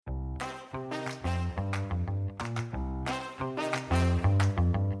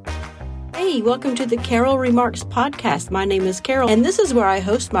Hey, welcome to the Carol Remarks podcast. My name is Carol, and this is where I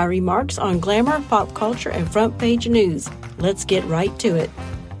host my remarks on glamour, pop culture, and front page news. Let's get right to it.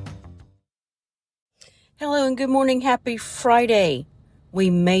 Hello and good morning. Happy Friday. We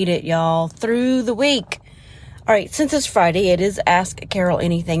made it, y'all, through the week. All right, since it's Friday, it is Ask Carol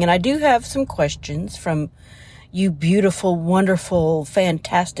Anything, and I do have some questions from you beautiful, wonderful,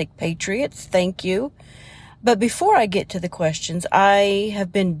 fantastic patriots. Thank you. But before I get to the questions, I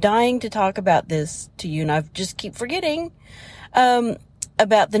have been dying to talk about this to you, and I just keep forgetting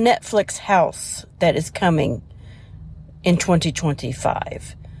about the Netflix house that is coming in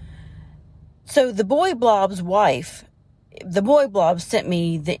 2025. So the Boy Blob's wife, the Boy Blob sent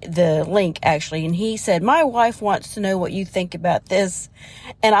me the link, actually, and he said, my wife wants to know what you think about this,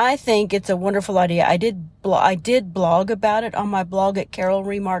 and I think it's a wonderful idea. I did blog about it on my blog at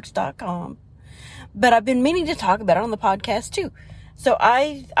carolremarks.com. But I've been meaning to talk about it on the podcast too. So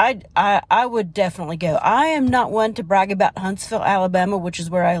I would definitely go. I am not one to brag about Huntsville, Alabama, which is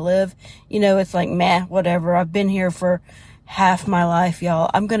where I live. You know, it's like, meh, whatever. I've been here for half my life,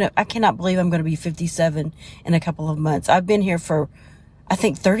 y'all. I cannot believe I'm going to be 57 in a couple of months. I've been here for, I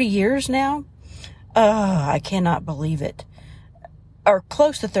think, 30 years now. I cannot believe it. Or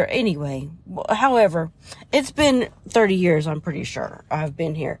close to 30, anyway. However, it's been 30 years, I'm pretty sure I've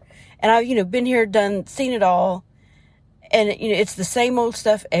been here. And I've, been here, seen it all. And, it's the same old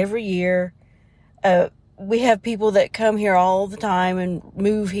stuff every year. We have people that come here all the time and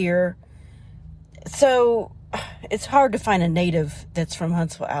move here. So it's hard to find a native that's from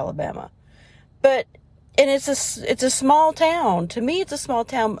Huntsville, Alabama. And it's a small town. To me, it's a small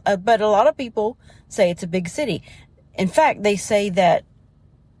town, but a lot of people say it's a big city. In fact, they say that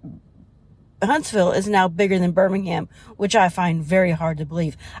Huntsville is now bigger than Birmingham, which I find very hard to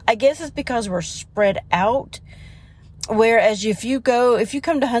believe. I guess it's because we're spread out. Whereas if you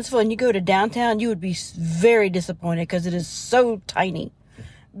come to Huntsville and you go to downtown, you would be very disappointed because it is so tiny.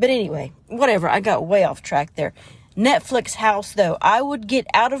 But anyway, whatever. I got way off track there. Netflix house, though. I would get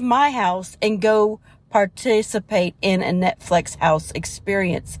out of my house and go participate in a Netflix house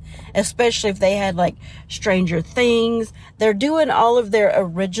experience, especially if they had like Stranger Things. They're doing all of their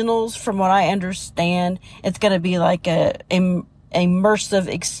originals, from what I understand. It's going to be like a immersive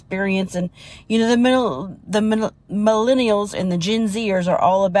experience, and the millennials and the Gen Zers are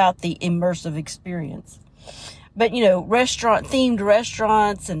all about the immersive experience. But themed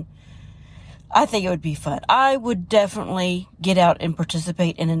restaurants, and I think it would be fun. I would definitely get out and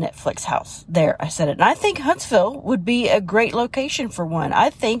participate in a Netflix house. There, I said it. And I think Huntsville would be a great location for one.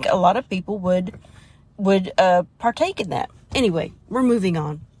 I think a lot of people would partake in that. Anyway, we're moving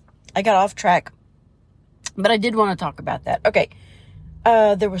on. I got off track, but I did want to talk about that. Okay.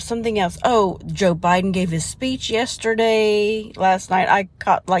 There was something else. Oh, Joe Biden gave his speech last night. I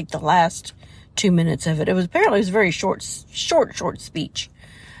caught like the last 2 minutes of it. It was a very short speech.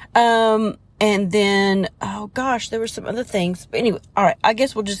 And then, oh gosh, there were some other things. But anyway, all right, I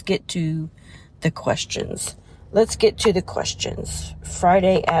guess we'll just get to the questions. Let's get to the questions.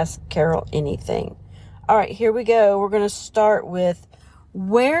 Friday, Ask Carol Anything. All right, here we go. We're going to start with,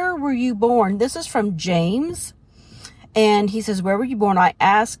 where were you born? This is from James. And he says, where were you born? I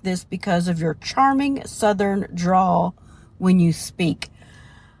ask this because of your charming Southern drawl when you speak.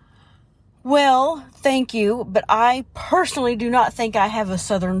 Well, thank you, but I personally do not think I have a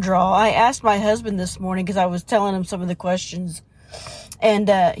Southern drawl. I asked my husband this morning because I was telling him some of the questions, and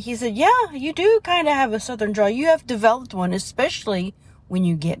he said, yeah, you do kind of have a Southern drawl. You have developed one, especially when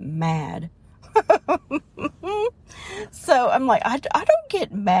you get mad. So I'm like, I don't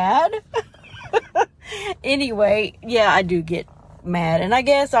get mad. Anyway, yeah, I do get mad, and I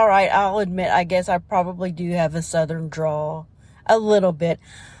guess, all right, I'll admit, I guess I probably do have a Southern drawl, a little bit.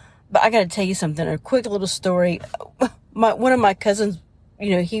 But I got to tell you something, a quick little story. One of my cousins,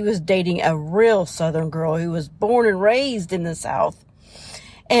 he was dating a real Southern girl who was born and raised in the South.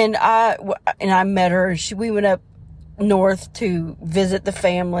 And I met her. We went up north to visit the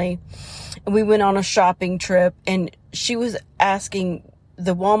family. And we went on a shopping trip, and she was asking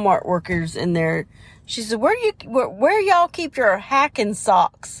the Walmart workers in there. She said, where y'all keep your hacking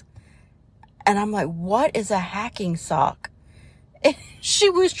socks? And I'm like, what is a hacking sock?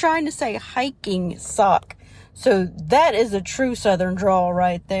 She was trying to say hiking sock. So that is a true Southern drawl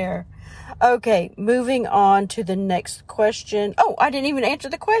right there. Okay, moving on to the next question. Oh, I didn't even answer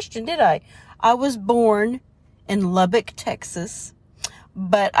the question, did I? I was born in Lubbock, Texas,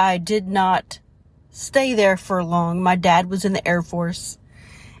 but I did not stay there for long. My dad was in the Air Force,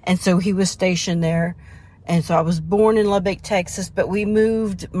 and so he was stationed there. And so I was born in Lubbock, Texas, but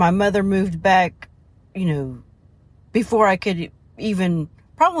my mother moved back, before I could even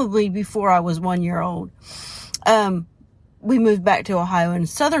probably before I was 1 year old, we moved back to Ohio, and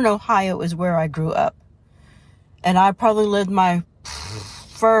Southern Ohio is where I grew up. And I probably lived my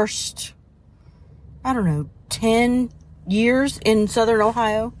first, 10 years in Southern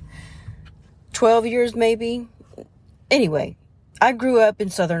Ohio. 12 years maybe. Anyway, I grew up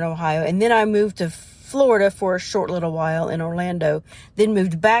in Southern Ohio, and then I moved to Florida for a short little while in Orlando, then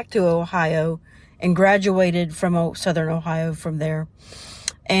moved back to Ohio and graduated from Southern Ohio from there.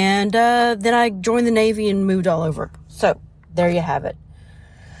 And then I joined the Navy and moved all over. So there you have it.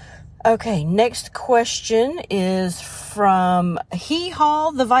 Okay, next question is from Hee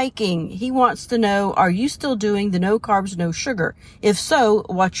Haw the Viking. He wants to know, are you still doing the no carbs, no sugar? If so,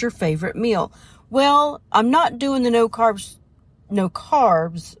 what's your favorite meal? Well, I'm not doing the no carbs,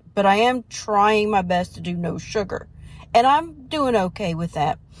 but I am trying my best to do no sugar. And I'm doing okay with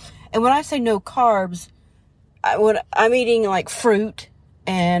that. And when I say no carbs, I'm eating like fruit,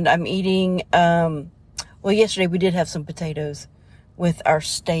 and I'm eating, yesterday we did have some potatoes with our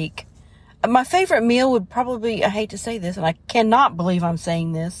steak. My favorite meal would probably, I hate to say this, and I cannot believe I'm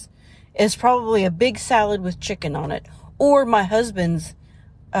saying this, is probably a big salad with chicken on it. Or my husband's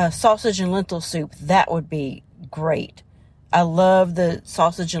sausage and lentil soup. That would be great. I love the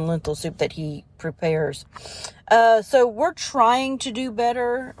sausage and lentil soup that he prepares. So we're trying to do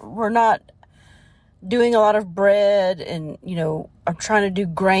better. We're not doing a lot of bread, and, I'm trying to do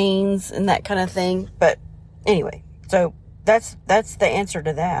grains and that kind of thing. But anyway, so that's the answer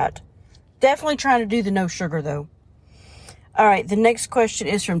to that. Definitely trying to do the no sugar, though. All right, the next question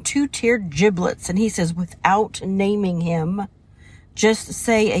is from Two-Tiered Giblets, and he says, without naming him, just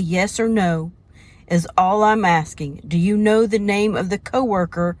say a yes or no is all I'm asking. Do you know the name of the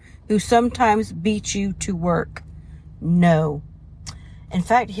coworker who sometimes beats you to work? No. In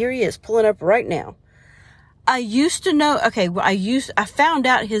fact, here he is pulling up right now. I used to know, I found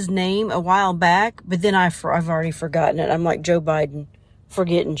out his name a while back, but then I've already forgotten it. I'm like Joe Biden,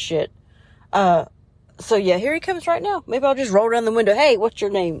 forgetting shit. So yeah, here he comes right now. Maybe I'll just roll down the window. Hey, what's your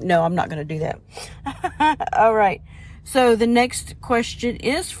name? No, I'm not going to do that. All right. So the next question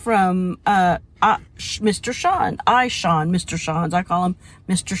is from, Mr. Sean. Mr. Sean's. I call him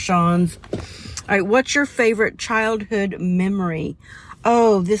Mr. Sean's. All right. What's your favorite childhood memory?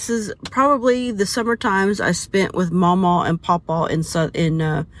 Oh, this is probably the summer times I spent with Mama and Papa in Southern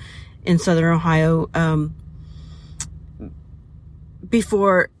Ohio.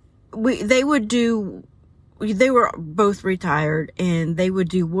 Before they were both retired, and they would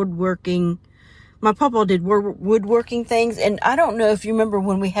do woodworking. My papa did woodworking things, and I don't know if you remember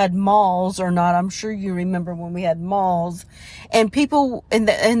when we had malls or not. I'm sure you remember when we had malls, and people in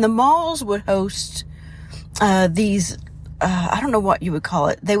the malls would host these. I don't know what you would call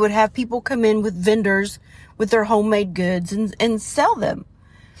it. They would have people come in with vendors with their homemade goods and sell them.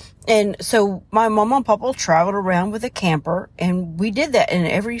 And so my mom and papa traveled around with a camper, and we did that. And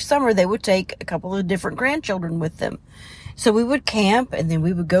every summer they would take a couple of different grandchildren with them. So we would camp, and then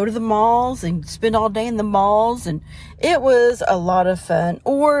we would go to the malls and spend all day in the malls. And it was a lot of fun.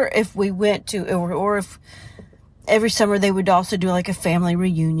 Or if we went to, or if every summer they would also do like a family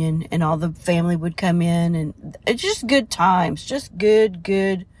reunion, and all the family would come in, and it's just good times, just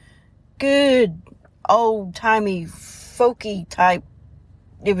good old timey folky type.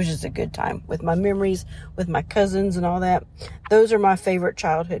 It was just a good time with my memories, with my cousins and all that. Those are my favorite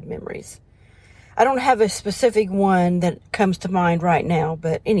childhood memories. I don't have a specific one that comes to mind right now,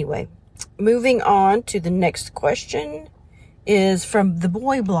 but anyway, moving on to the next question is from the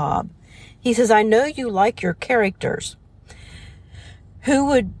Boy Blob. He says, I know you like your characters. Who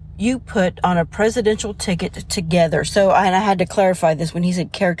would you put on a presidential ticket together? So, and I had to clarify this when he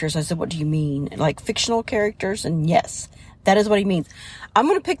said characters. I said, what do you mean? Like fictional characters? And yes, that is what he means. I'm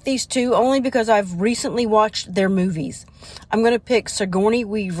going to pick these two only because I've recently watched their movies. I'm going to pick Sigourney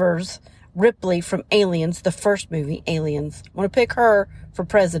Weaver's Ripley from Aliens, the first movie, Aliens. I want to pick her for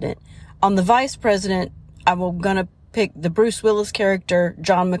president. On the vice president, I'm going to pick the Bruce Willis character,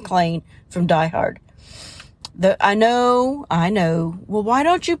 John McClane from Die Hard. I know. Well, why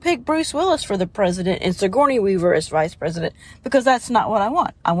don't you pick Bruce Willis for the president and Sigourney Weaver as vice president? Because that's not what I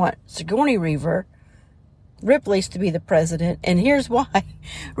want. I want Sigourney Weaver, Ripley's to be the president, and here's why.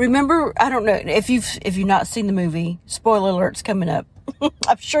 Remember, I don't know if you've not seen the movie. Spoiler alert's coming up.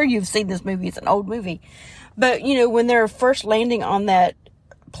 I'm sure you've seen this movie. It's an old movie, but when they're first landing on that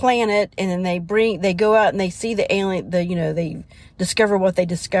planet, and then they go out and they see the alien. They discover what they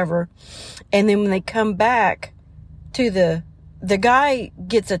discover, and then when they come back to the guy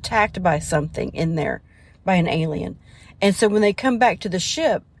gets attacked by something in there, by an alien, and so when they come back to the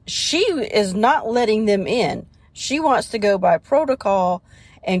ship, she is not letting them in. She wants to go by protocol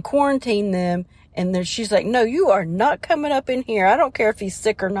and quarantine them. And then she's like, no, you are not coming up in here. I don't care if he's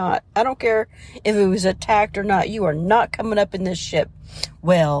sick or not. I don't care if he was attacked or not. You are not coming up in this ship.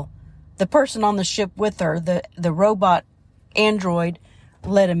 Well, the person on the ship with her, the robot android,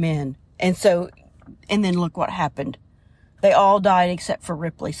 let him in. And then look what happened. They all died except for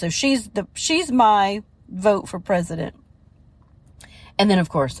Ripley. So she's my vote for president. And then, of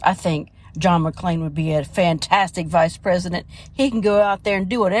course, I think John McClane would be a fantastic vice president. He can go out there and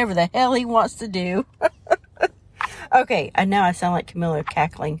do whatever the hell he wants to do. Okay, and now I sound like Camilla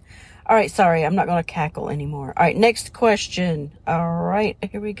cackling. All right, sorry, I'm not going to cackle anymore. All right, next question. All right,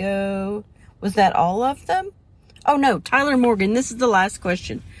 here we go. Was that all of them? Oh, no, Tyler Morgan. This is the last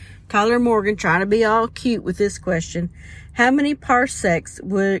question. Tyler Morgan trying to be all cute with this question. How many parsecs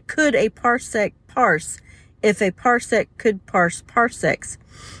could a parsec parse if a parsec could parse parsecs?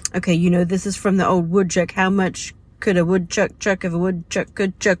 Okay, you know, this is from the old woodchuck. How much could a woodchuck chuck if a woodchuck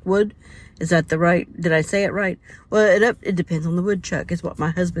could chuck wood? Is that did I say it right? Well, it depends on the woodchuck, is what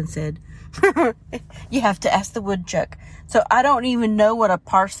my husband said. You have to ask the woodchuck. So I don't even know what a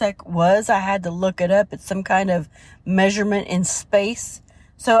parsec was. I had to look it up. It's some kind of measurement in space.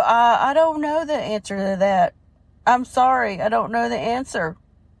 So I don't know the answer to that. I'm sorry. I don't know the answer.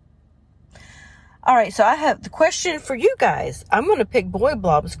 All right. So I have the question for you guys. I'm going to pick Boy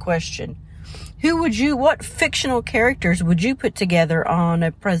Blob's question. What fictional characters would you put together on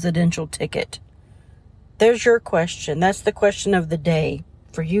a presidential ticket? There's your question. That's the question of the day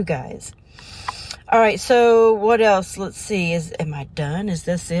for you guys. All right. So what else? Let's see. Am I done? Is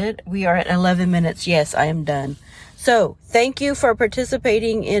this it? We are at 11 minutes. Yes, I am done. So thank you for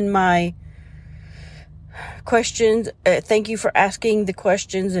participating in my questions. Thank you for asking the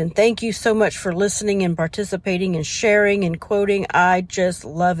questions, and thank you so much for listening and participating and sharing and quoting. I just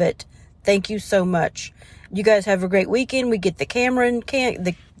love it. Thank you so much. You guys have a great weekend. We get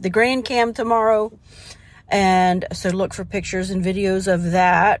the the Grand Cam tomorrow, and so look for pictures and videos of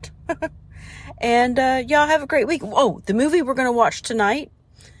that. And y'all have a great week. Oh, the movie we're going to watch tonight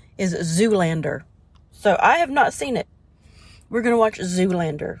is Zoolander. So I have not seen it. We're going to watch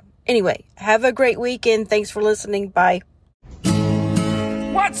Zoolander. Anyway, have a great weekend. Thanks for listening. Bye.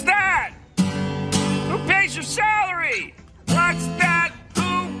 What's that? Who pays your salary? What's that?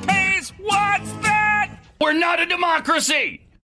 Who pays? What's that? We're not a democracy!